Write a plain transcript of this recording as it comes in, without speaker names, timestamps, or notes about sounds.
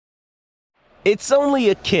It's only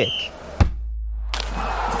a kick,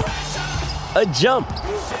 a jump,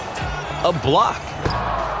 a block.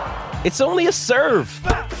 It's only a serve.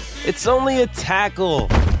 It's only a tackle,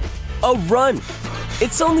 a run.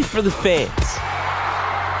 It's only for the fans.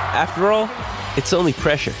 After all, it's only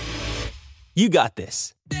pressure. You got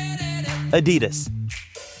this. Adidas.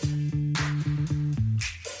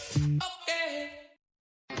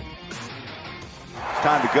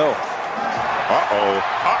 Time to go.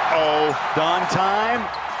 Done time.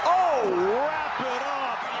 Oh, wrap it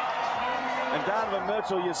up. And Donovan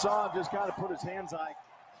Mitchell, you saw him just kind of put his hands like,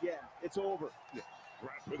 yeah, it's over. Yeah.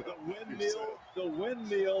 The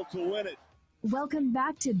windmill to win it. Welcome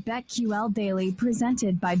back to BetQL Daily,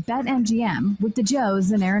 presented by BetMGM with the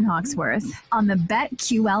Joes and Aaron Hawksworth on the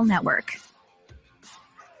BetQL Network.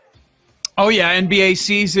 Oh, yeah, NBA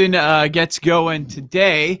season gets going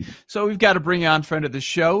today, so we've got to bring on friend of the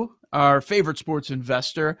show, our favorite sports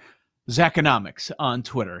investor, Zachonomics on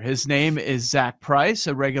Twitter. His name is Zach Price,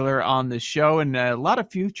 a regular on the show, and a lot of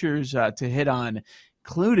futures to hit on,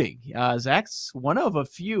 including Zach's one of a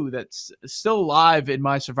few that's still live in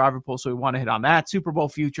my survivor pool, so we want to hit on that, Super Bowl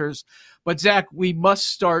futures. But, Zach, we must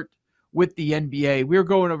start with the NBA. We were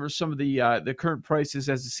going over some of the current prices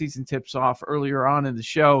as the season tips off earlier on in the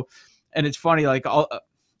show. And it's funny, like,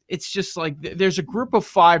 it's just like there's a group of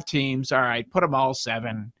 5 teams. All right, put them all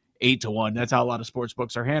 7, 8-1. That's how a lot of sports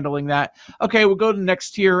books are handling that. Okay, we'll go to the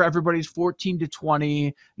next tier. Everybody's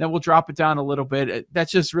 14-20. Then we'll drop it down a little bit. That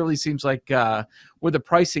just really seems like where the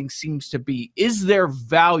pricing seems to be. Is there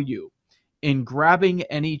value in grabbing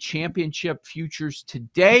any championship futures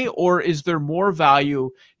today, or is there more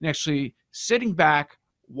value in actually sitting back,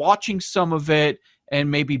 watching some of it, and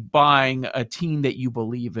maybe buying a team that you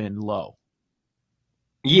believe in low?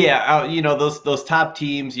 Yeah, those top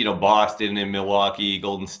teams, Boston and Milwaukee,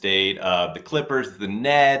 Golden State, the Clippers, the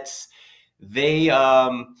Nets, they're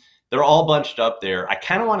all bunched up there. I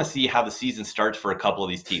kind of want to see how the season starts for a couple of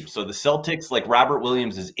these teams. So the Celtics, like Robert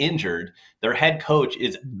Williams is injured. Their head coach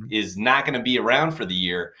is not going to be around for the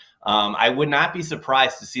year. I would not be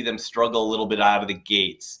surprised to see them struggle a little bit out of the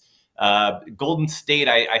gates. Golden State,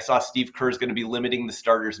 I saw Steve Kerr is going to be limiting the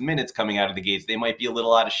starters' minutes coming out of the gates. They might be a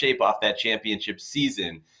little out of shape off that championship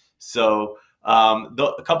season. So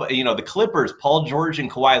the Clippers, Paul George and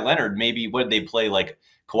Kawhi Leonard, maybe what did they play? Like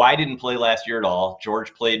Kawhi didn't play last year at all.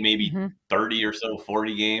 George played maybe 30 or so,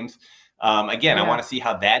 40 games. I want to see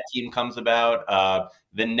how that team comes about.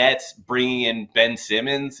 The Nets bringing in Ben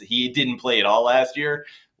Simmons, he didn't play at all last year.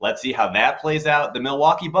 Let's see how that plays out. The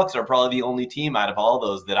Milwaukee Bucks are probably the only team out of all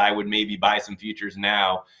those that I would maybe buy some futures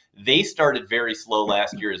now. They started very slow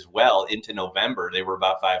last year as well into November. They were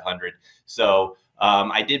about 500. So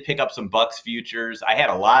I did pick up some Bucks futures. I had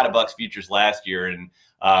a lot of Bucks futures last year, and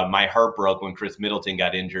my heart broke when Chris Middleton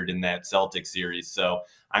got injured in that Celtics series. So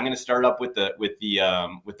I'm going to start up with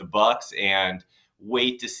the Bucks and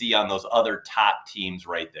wait to see on those other top teams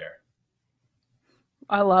right there.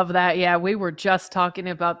 I love that. Yeah, we were just talking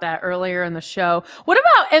about that earlier in the show. What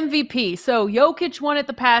about MVP? So Jokic won it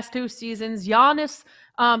the past 2 seasons. Giannis,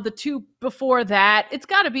 the 2 before that. It's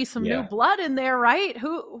got to be some new blood in there, right?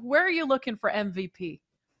 Where are you looking for MVP?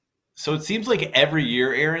 So it seems like every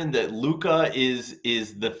year, Aaron, that Luka is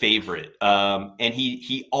the favorite, and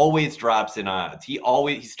he always drops in odds. He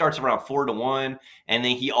starts around 4-1, and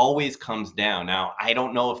then he always comes down. Now I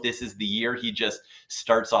don't know if this is the year he just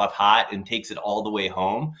starts off hot and takes it all the way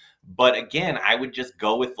home. But again, I would just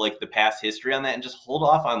go with like the past history on that and just hold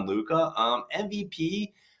off on Luka.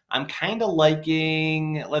 MVP, I'm kind of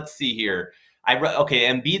liking. Let's see here.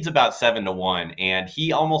 Embiid's about 7-1, and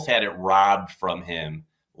he almost had it robbed from him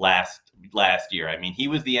last year. I mean, he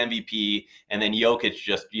was the MVP, and then Jokic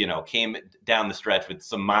just, came down the stretch with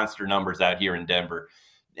some monster numbers out here in Denver.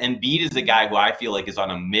 Embiid is a guy who I feel like is on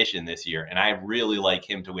a mission this year, and I really like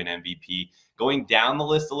him to win MVP. Going down the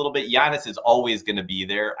list a little bit, Giannis is always going to be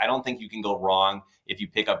there. I don't think you can go wrong if you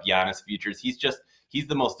pick up Giannis futures. He's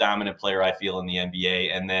the most dominant player I feel in the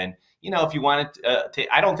NBA. And then, if you wanted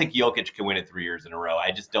to, I don't think Jokic can win it 3 years in a row.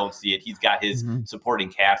 I just don't see it. He's got his supporting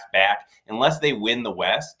cast back. Unless they win the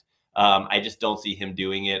West, I just don't see him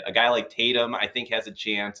doing it. A guy like Tatum, I think, has a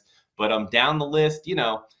chance. But down the list,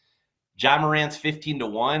 Ja Morant's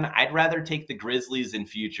 15-1. I'd rather take the Grizzlies in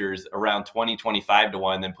futures around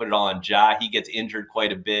 20-25-1 than put it all on Ja. He gets injured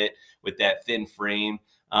quite a bit with that thin frame.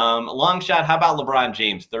 Long shot, how about LeBron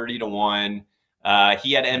James, 30-1?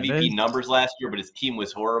 He had MVP numbers last year, but his team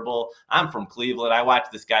was horrible. I'm from Cleveland. I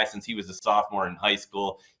watched this guy since he was a sophomore in high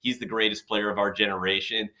school. He's the greatest player of our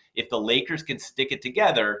generation. If the Lakers can stick it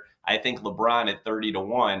together, I think LeBron at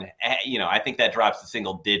 30-1, I think that drops to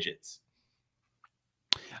single digits.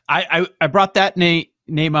 I brought that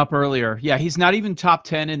name up earlier. Yeah, he's not even top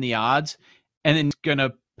 10 in the odds, and then going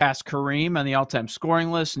to pass Kareem on the all-time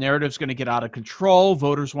scoring list. Narrative's going to get out of control.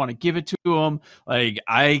 Voters want to give it to him. Like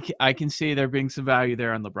I can see there being some value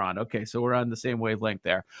there on LeBron. Okay, so we're on the same wavelength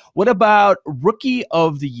there. What about rookie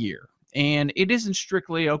of the year? And it isn't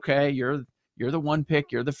strictly okay. You're the one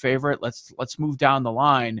pick. You're the favorite. Let's move down the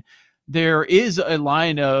line. There is a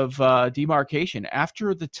line of demarcation.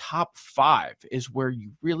 After the top 5 is where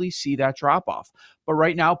you really see that drop off. But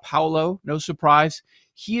right now, Paolo, no surprise,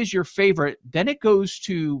 he is your favorite. Then it goes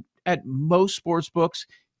to, at most sports books,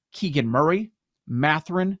 Keegan Murray,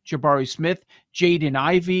 Mathurin, Jabari Smith, Jaden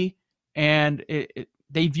Ivey, and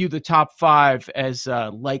they view the top 5 as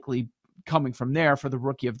likely coming from there for the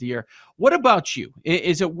rookie of the year. What about you?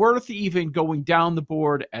 Is it worth even going down the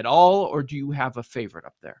board at all, or do you have a favorite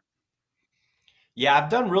up there? Yeah, I've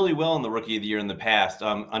done really well in the rookie of the year in the past.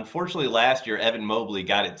 Unfortunately, last year, Evan Mobley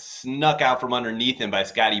got it snuck out from underneath him by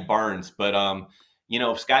Scotty Barnes. But,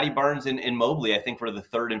 Scotty Barnes and Mobley, I think, were the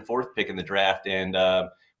 3rd and 4th pick in the draft. And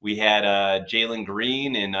we had Jalen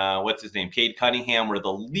Green and Cade Cunningham were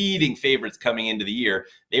the leading favorites coming into the year.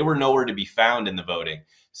 They were nowhere to be found in the voting.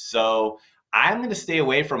 So I'm going to stay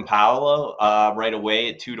away from Paolo right away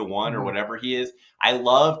at 2-1 or whatever he is. I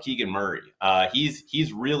love Keegan Murray.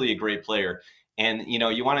 He's really a great player. And,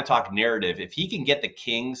 you want to talk narrative. If he can get the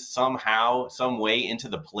Kings somehow, some way into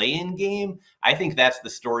the play-in game, I think that's the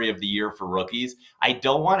story of the year for rookies. I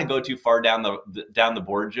don't want to go too far down the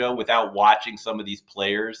board, Joe, without watching some of these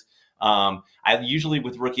players. I usually,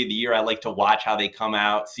 with rookie of the year, I like to watch how they come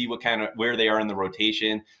out, see where they are in the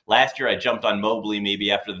rotation. Last year, I jumped on Mobley maybe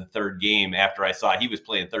after the 3rd game after I saw he was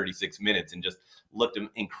playing 36 minutes and just looked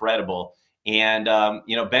incredible. And,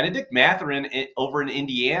 Benedict Mathurin over in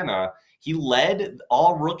Indiana, he led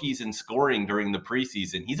all rookies in scoring during the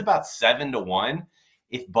preseason. He's about 7-1.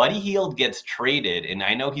 If Buddy Hield gets traded, and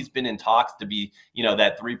I know he's been in talks to be,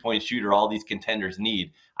 that 3-point shooter all these contenders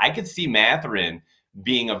need, I could see Mathurin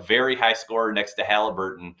being a very high scorer next to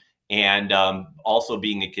Halliburton and also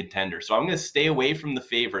being a contender. So I'm going to stay away from the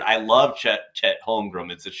favorite. I love Chet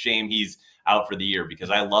Holmgren. It's a shame he's out for the year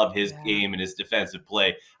because I love his game and his defensive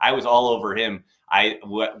play. I was all over him. I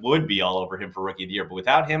would be all over him for rookie of the year. But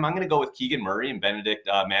without him, I'm going to go with Keegan Murray and Benedict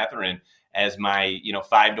Mathurin as my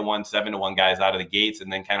 5-1, 7-1 guys out of the gates,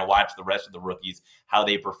 and then kind of watch the rest of the rookies, how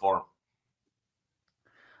they perform.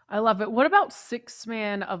 I love it. What about 6th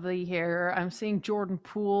man of the year? I'm seeing Jordan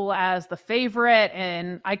Poole as the favorite,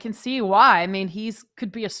 and I can see why. I mean,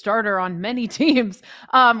 could be a starter on many teams.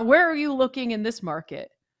 Where are you looking in this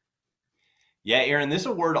market? Yeah, Aaron, this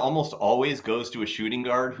award almost always goes to a shooting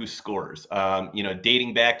guard who scores.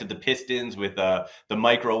 Dating back to the Pistons with the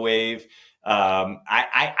microwave.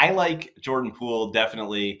 I like Jordan Poole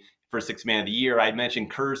definitely for 6th man of the year. I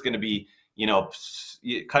mentioned Kerr's going to be,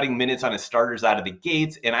 cutting minutes on his starters out of the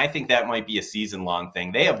gates, and I think that might be a season-long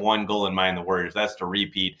thing. They have one goal in mind, the Warriors. That's to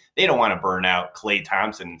repeat. They don't want to burn out Klay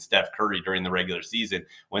Thompson and Steph Curry during the regular season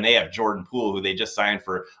when they have Jordan Poole, who they just signed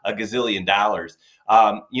for $1 gazillion.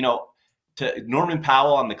 To Norman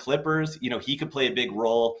Powell on the Clippers, he could play a big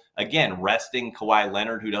role. Again, resting Kawhi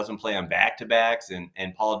Leonard, who doesn't play on back-to-backs,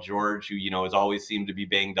 and Paul George, who, has always seemed to be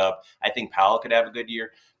banged up. I think Powell could have a good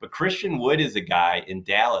year. But Christian Wood is a guy in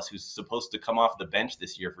Dallas who's supposed to come off the bench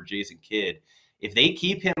this year for Jason Kidd. If they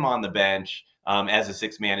keep him on the bench as a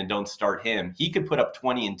 6th man and don't start him, he could put up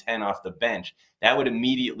 20 and 10 off the bench. That would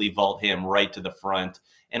immediately vault him right to the front.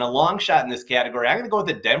 And a long shot in this category, I'm going to go with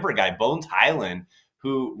the Denver guy, Bones Highland,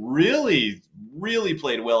 who really, really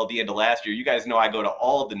played well at the end of last year. You guys know I go to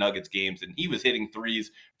all of the Nuggets games, and he was hitting threes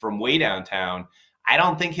from way downtown. I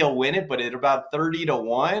don't think he'll win it, but at about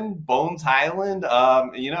 30-1, Bones Highland,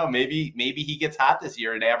 maybe he gets hot this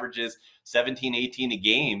year and averages 17, 18 a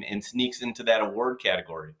game and sneaks into that award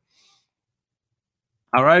category.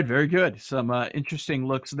 All right, very good. Some interesting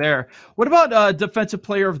looks there. What about Defensive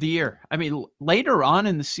Player of the Year? I mean, later on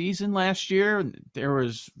in the season last year, there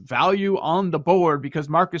was value on the board because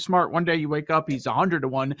Marcus Smart, one day you wake up, he's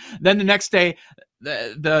 100-1. Then the next day,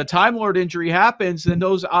 the Time Lord injury happens, and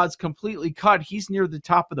those odds completely cut. He's near the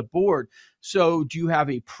top of the board. So do you have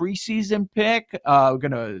a preseason pick? We're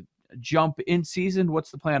going to jump in season.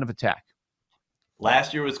 What's the plan of attack?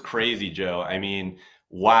 Last year was crazy, Joe. I mean,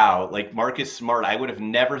 wow, like Marcus Smart, I would have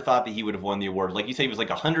never thought that he would have won the award. Like you say, he was like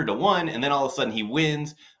 100-1, and then all of a sudden he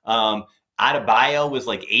wins. Adebayo was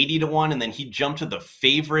like 80-1, and then he jumped to the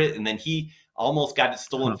favorite, and then he almost got it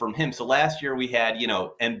stolen from him. So last year we had,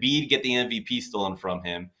 Embiid get the MVP stolen from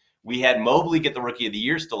him. We had Mobley get the Rookie of the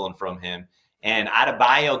Year stolen from him. and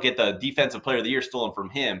Adebayo get the defensive player of the year stolen from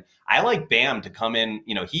him. I like Bam to come in.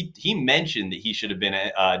 He mentioned that he should have been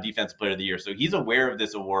a defensive player of the year, so he's aware of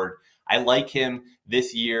this award. I like him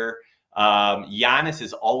this year. Giannis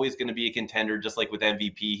is always going to be a contender, just like with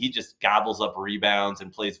MVP. He just gobbles up rebounds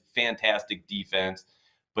and plays fantastic defense.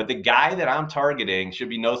 But the guy that I'm targeting should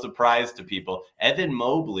be no surprise to people. Evan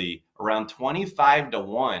Mobley, around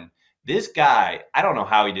 25-1. This guy, I don't know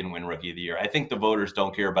how he didn't win Rookie of the Year. I think the voters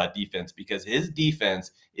don't care about defense because his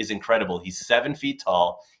defense is incredible. He's 7 feet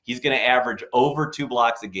tall. He's going to average over 2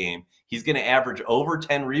 blocks a game. He's going to average over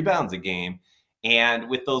 10 rebounds a game. And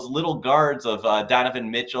with those little guards of Donovan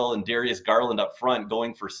Mitchell and Darius Garland up front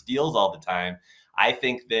going for steals all the time, I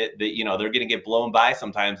think that they're going to get blown by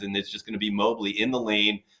sometimes, and it's just going to be Mobley in the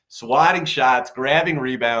lane, swatting shots, grabbing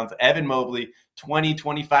rebounds. Evan Mobley,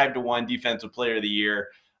 25-1 Defensive Player of the Year.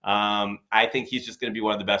 I think he's just going to be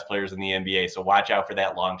one of the best players in the NBA, so watch out for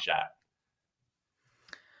that long shot.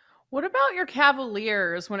 What about your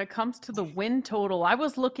Cavaliers when it comes to the win total? I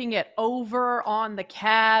was looking at over on the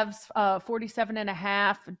Cavs,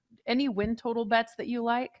 47.5. Any win total bets that you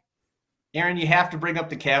like? Aaron, you have to bring up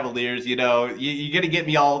the Cavaliers. You're going to get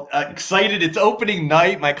me all excited. It's opening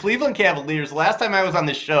night. My Cleveland Cavaliers, last time I was on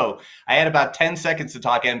this show, I had about 10 seconds to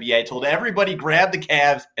talk NBA. I told everybody grab the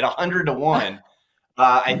Cavs at 100-1.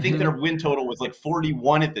 I think their win total was like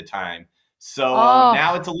 41 at the time. So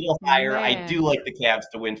now it's a little higher. Man. I do like the Cavs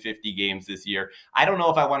to win 50 games this year. I don't know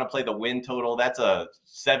if I want to play the win total. That's a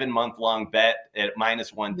 7-month-long bet at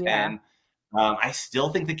 -110. Yeah. I still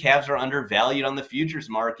think the Cavs are undervalued on the futures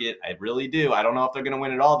market. I really do. I don't know if they're going to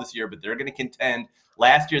win it all this year, but they're going to contend.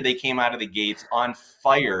 Last year, they came out of the gates on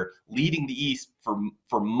fire, leading the East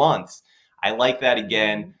for months. I like that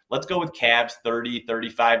again. Let's go with Cavs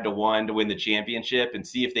 35-1 to win the championship and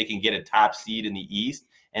see if they can get a top seed in the East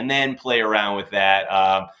and then play around with that.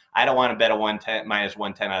 I don't want to bet a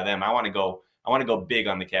 -110 out of them. I want to go big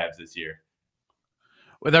on the Cavs this year.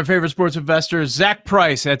 With our favorite sports investor, Zach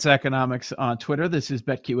Price at Zachonomics on Twitter. This is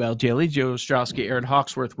BetQL Daily. Joe Ostrowski, Aaron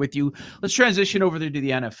Hawksworth with you. Let's transition over to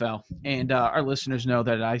the NFL. And our listeners know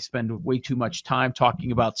that I spend way too much time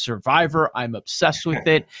talking about Survivor. I'm obsessed with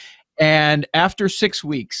it. And after 6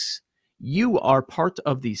 weeks, you are part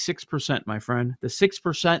of the 6%, my friend. The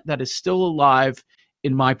 6% that is still alive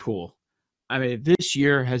in my pool. I mean, this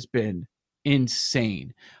year has been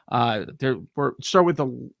insane. Start with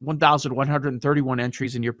the 1,131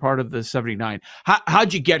 entries, and you're part of the 79.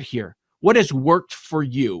 How'd you get here? What has worked for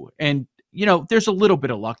you? And there's a little bit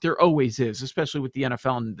of luck. There always is, especially with the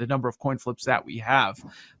NFL and the number of coin flips that we have.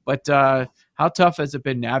 But how tough has it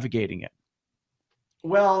been navigating it?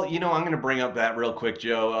 Well, I'm going to bring up that real quick,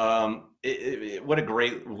 Joe. What a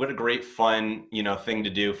great fun, thing to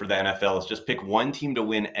do for the NFL is just pick one team to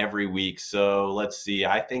win every week. So let's see.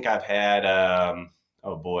 I think I've had,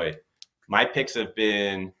 my picks have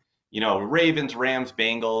been, Ravens, Rams,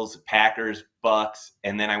 Bengals, Packers, Bucks,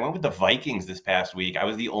 and then I went with the Vikings this past week. I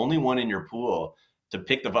was the only one in your pool to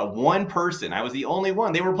pick one person. I was the only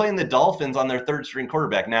one. They were playing the Dolphins on their third string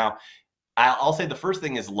quarterback. Now, I'll say the first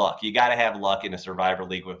thing is luck. You got to have luck in a Survivor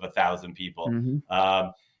League with 1,000 people. Mm-hmm.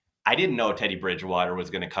 I didn't know Teddy Bridgewater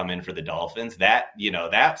was going to come in for the Dolphins. That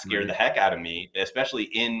scared the heck out of me, especially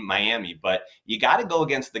in Miami. But you got to go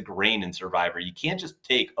against the grain in Survivor. You can't just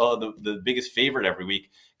take, the biggest favorite every week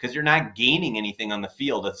because you're not gaining anything on the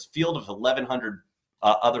field. A field of 1,100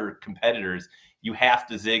 other competitors. You have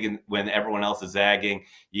to zig when everyone else is zagging.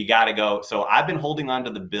 You got to go. So I've been holding on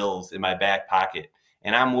to the Bills in my back pocket.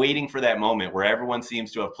 And I'm waiting for that moment where everyone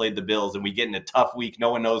seems to have played the Bills and we get in a tough week. No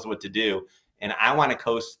one knows what to do. And I want to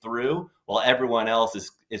coast through while everyone else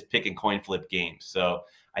is picking coin flip games. So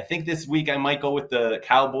I think this week I might go with the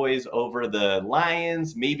Cowboys over the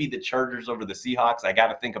Lions, maybe the Chargers over the Seahawks. I got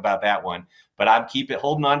to think about that one. But I'm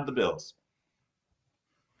holding on to the Bills.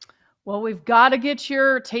 Well, we've got to get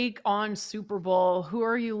your take on Super Bowl. Who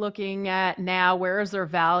are you looking at now? Where is their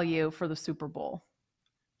value for the Super Bowl?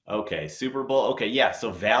 Okay, Super Bowl. Okay, yeah,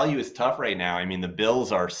 so value is tough right now. I mean, the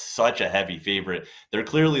Bills are such a heavy favorite. They're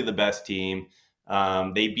clearly the best team.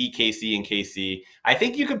 They beat KC and KC. I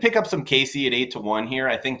think you could pick up some KC at 8-1 here.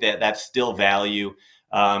 I think that's still value.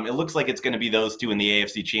 It looks like it's going to be those two in the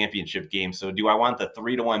AFC Championship game. So do I want the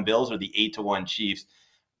 3-1 Bills or the 8-1 Chiefs?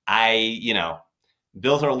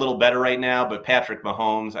 Bills are a little better right now, but Patrick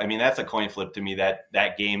Mahomes, I mean, that's a coin flip to me,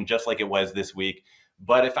 that game, just like it was this week.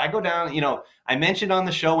 But if I go down, I mentioned on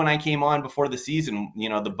the show when I came on before the season,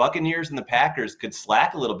 the Buccaneers and the Packers could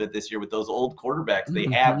slack a little bit this year with those old quarterbacks they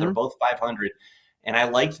have. They're both 500. And I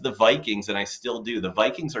liked the Vikings, and I still do. The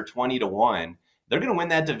Vikings are 20-1. they're going to win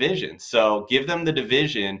that division. So give them the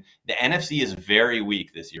division. The NFC is very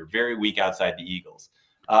weak this year, very weak outside the Eagles.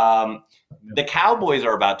 The Cowboys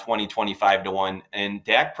are about 20-25 to 1, and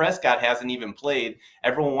Dak Prescott hasn't even played.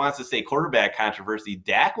 Everyone wants to say quarterback controversy.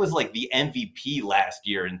 Dak was like the MVP last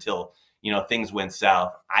year until, things went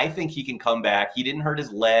south. I think he can come back. He didn't hurt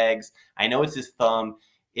his legs. I know it's his thumb.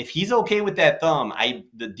 If he's okay with that thumb,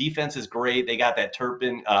 the defense is great. They got that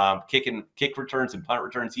Turpin kick returns and punt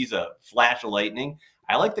returns. He's a flash of lightning.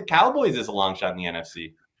 I like the Cowboys as a long shot in the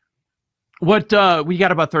NFC. What we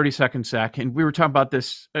got about 30 seconds, Zach, and we were talking about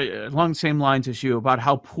this along the same lines as you about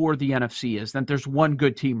how poor the NFC is. That there's one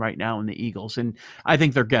good team right now in the Eagles, and I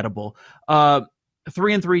think they're gettable.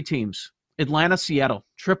 3-3 teams: Atlanta, Seattle,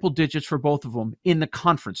 triple digits for both of them in the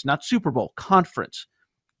conference, not Super Bowl, conference.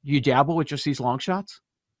 You dabble with just these long shots?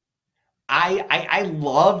 I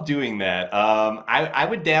love doing that. I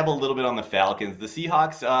would dabble a little bit on the Falcons. The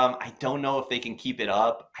Seahawks, I don't know if they can keep it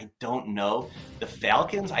up. I don't know. The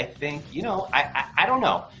Falcons, I think, I don't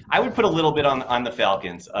know. I would put a little bit on the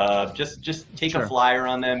Falcons. Just take a flyer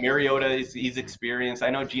on them. Mariota, he's experienced. I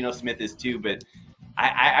know Geno Smith is too, but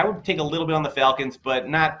I would take a little bit on the Falcons, but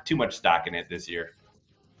not too much stock in it this year.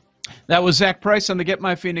 That was Zach Price on the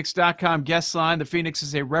GetMyPhoenix.com guest line. The Phoenix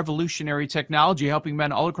is a revolutionary technology helping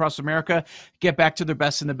men all across America get back to their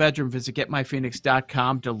best in the bedroom. Visit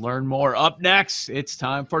GetMyPhoenix.com to learn more. Up next, it's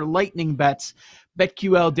time for Lightning Bets.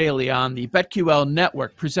 BetQL Daily on the BetQL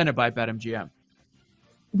Network, presented by BetMGM.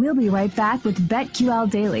 We'll be right back with BetQL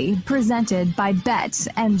Daily, presented by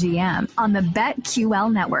BetMGM on the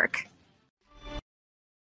BetQL Network.